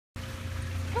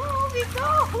we go!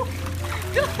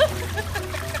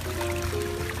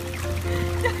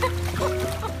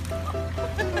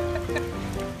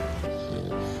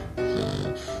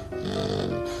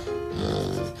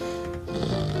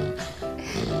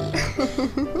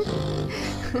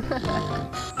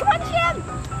 Come on, Jim!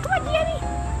 Come on, Jenny!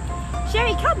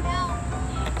 Sherry, come!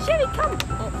 Sherry, come!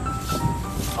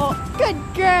 Oh, good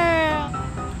girl!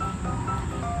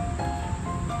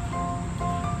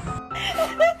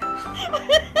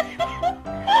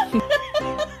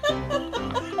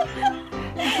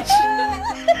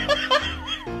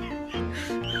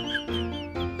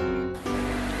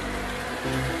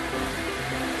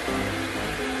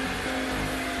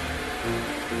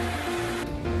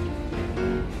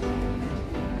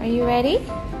 Are you ready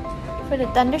for the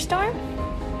thunderstorm?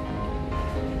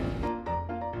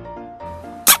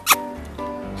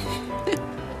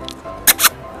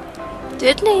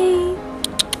 Diddley!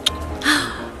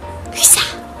 Krista!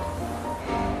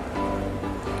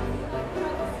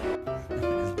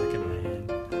 Look at my hand.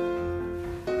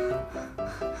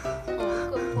 Oh,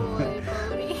 good boy,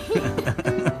 Bodie.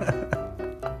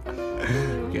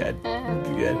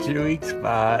 You got your weak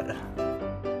spot.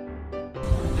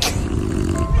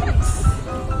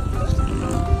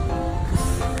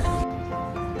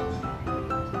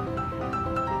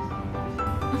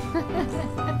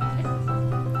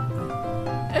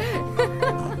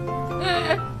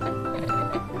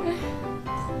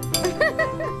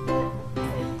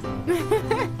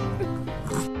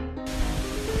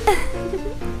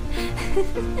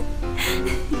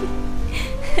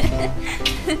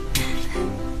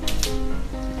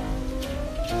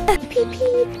 Pee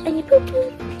pee and you poo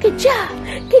poo. Good job,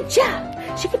 good job.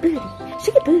 Shake your booty,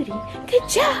 good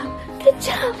job, good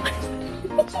job.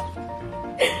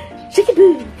 Shake your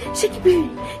booty,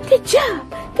 good job,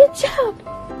 good job.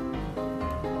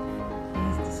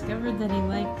 He's discovered that he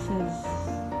likes his...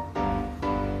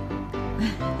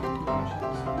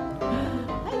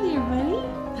 Hi there, buddy.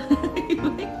 You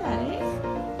like that, eh?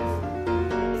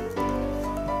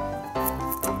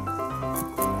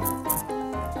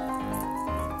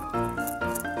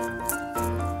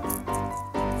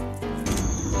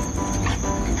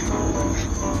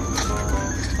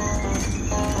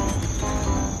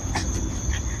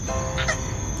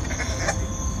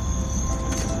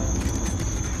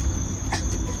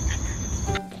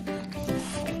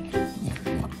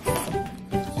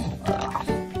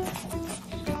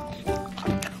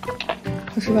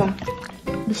是吧？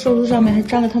这手指上面还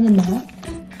沾了它的毛。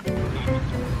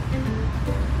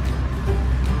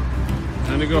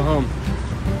 Time to go home.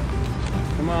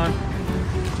 Come on.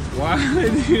 Why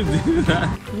did you do that?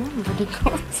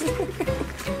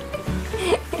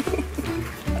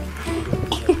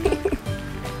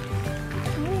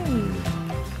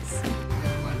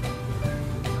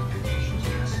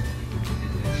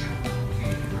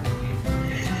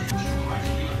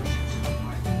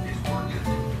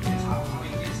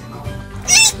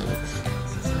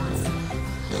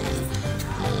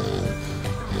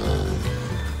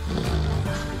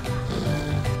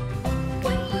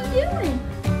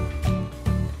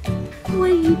 What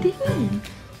are you doing?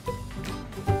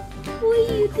 What are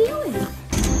you doing?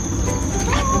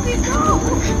 Oh, we go!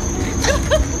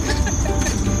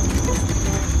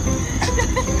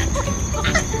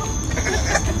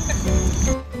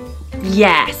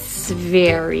 Yes,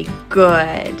 very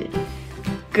good.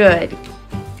 Good.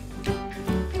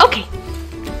 Okay.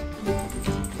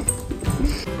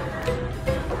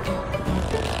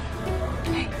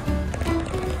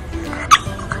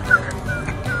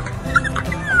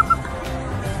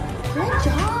 Good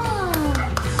job!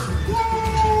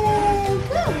 Yay!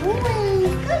 Good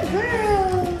boys! Good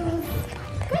girls!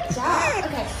 Good job!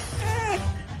 Okay.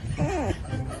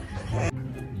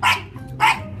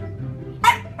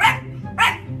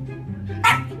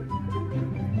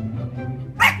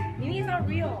 Mimi's not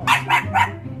real.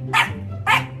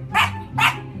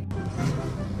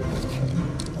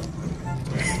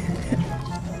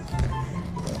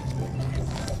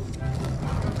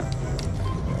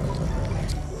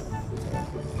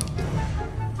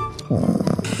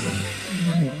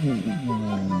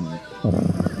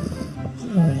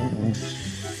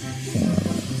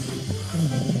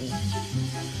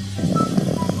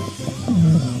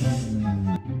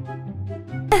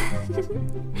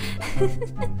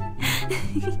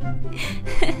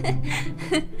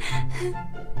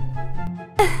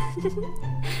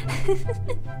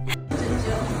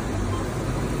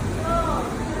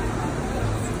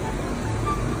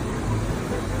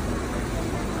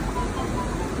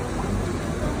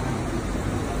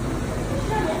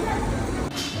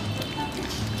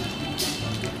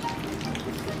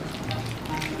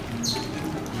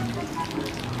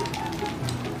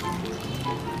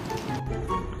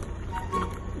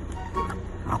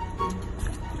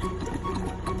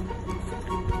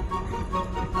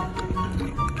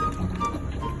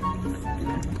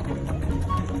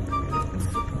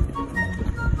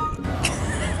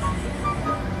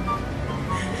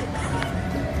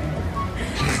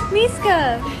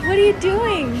 Miska, what are you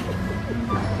doing?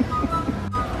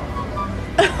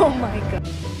 Oh my god.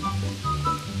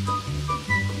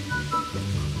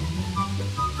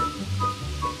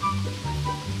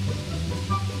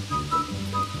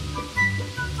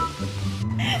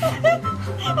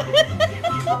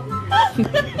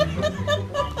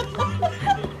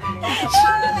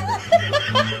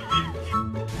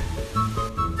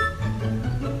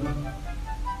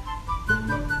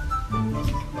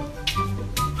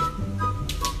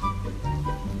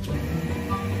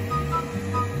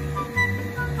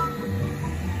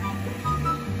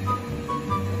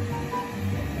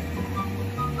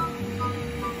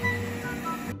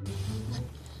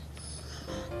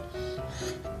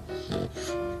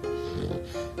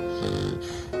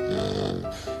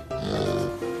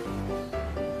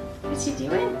 What's she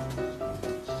doing?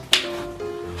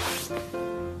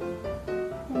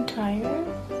 I'm tired.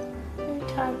 You're a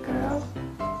tired girl.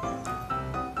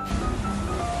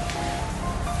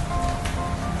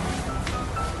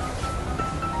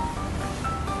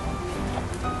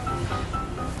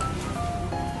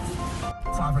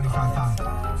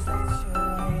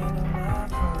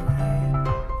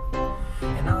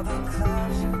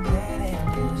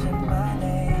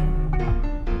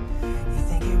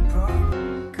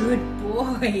 Good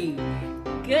boy.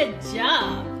 Good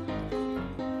job.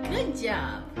 Good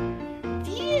job.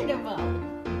 Beautiful.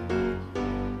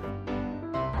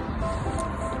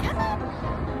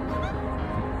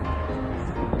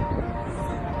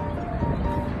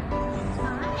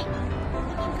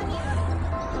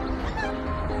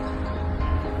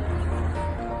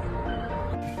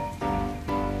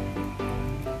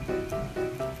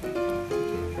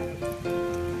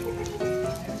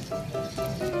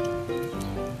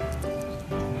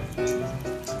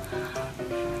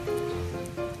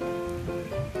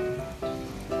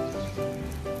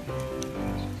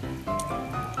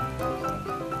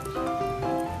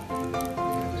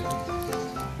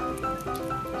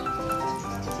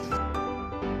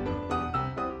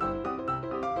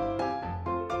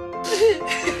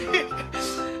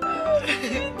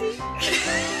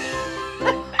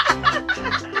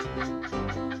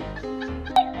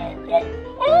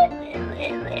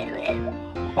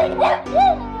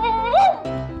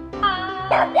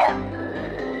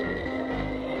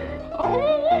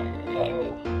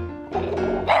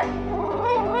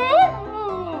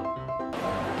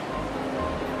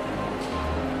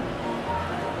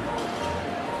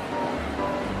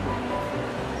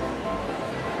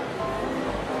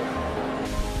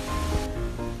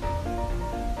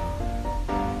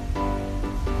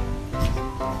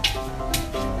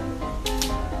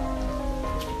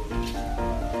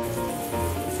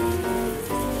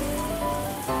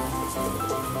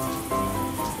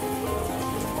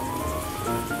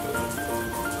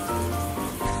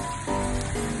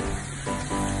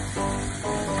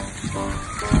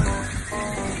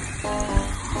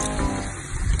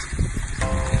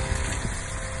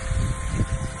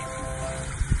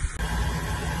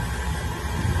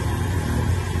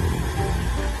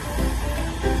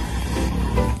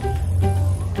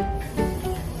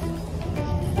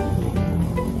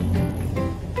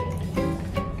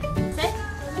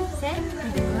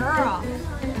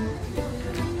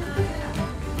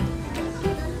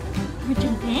 What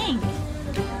you think?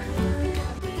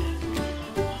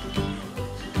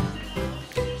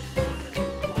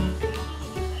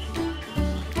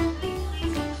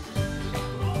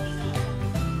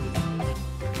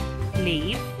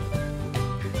 Leave.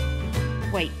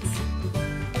 Wait.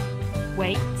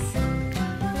 Wait.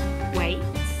 Wait.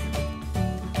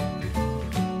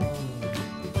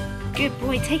 Good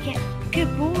boy, take it.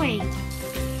 Good boy.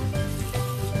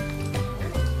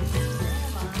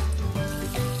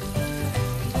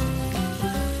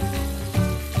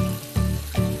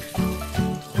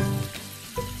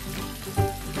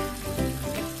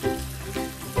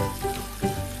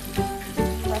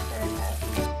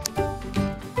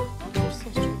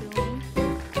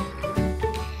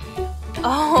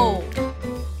 Oh.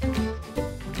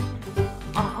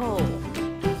 Oh.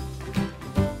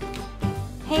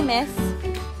 Hey, miss.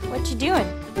 What you doing?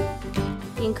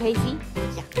 Being crazy?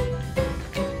 Yeah.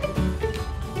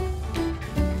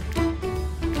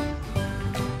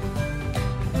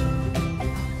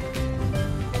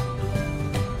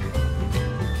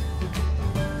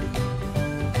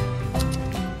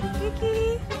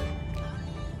 Kiki.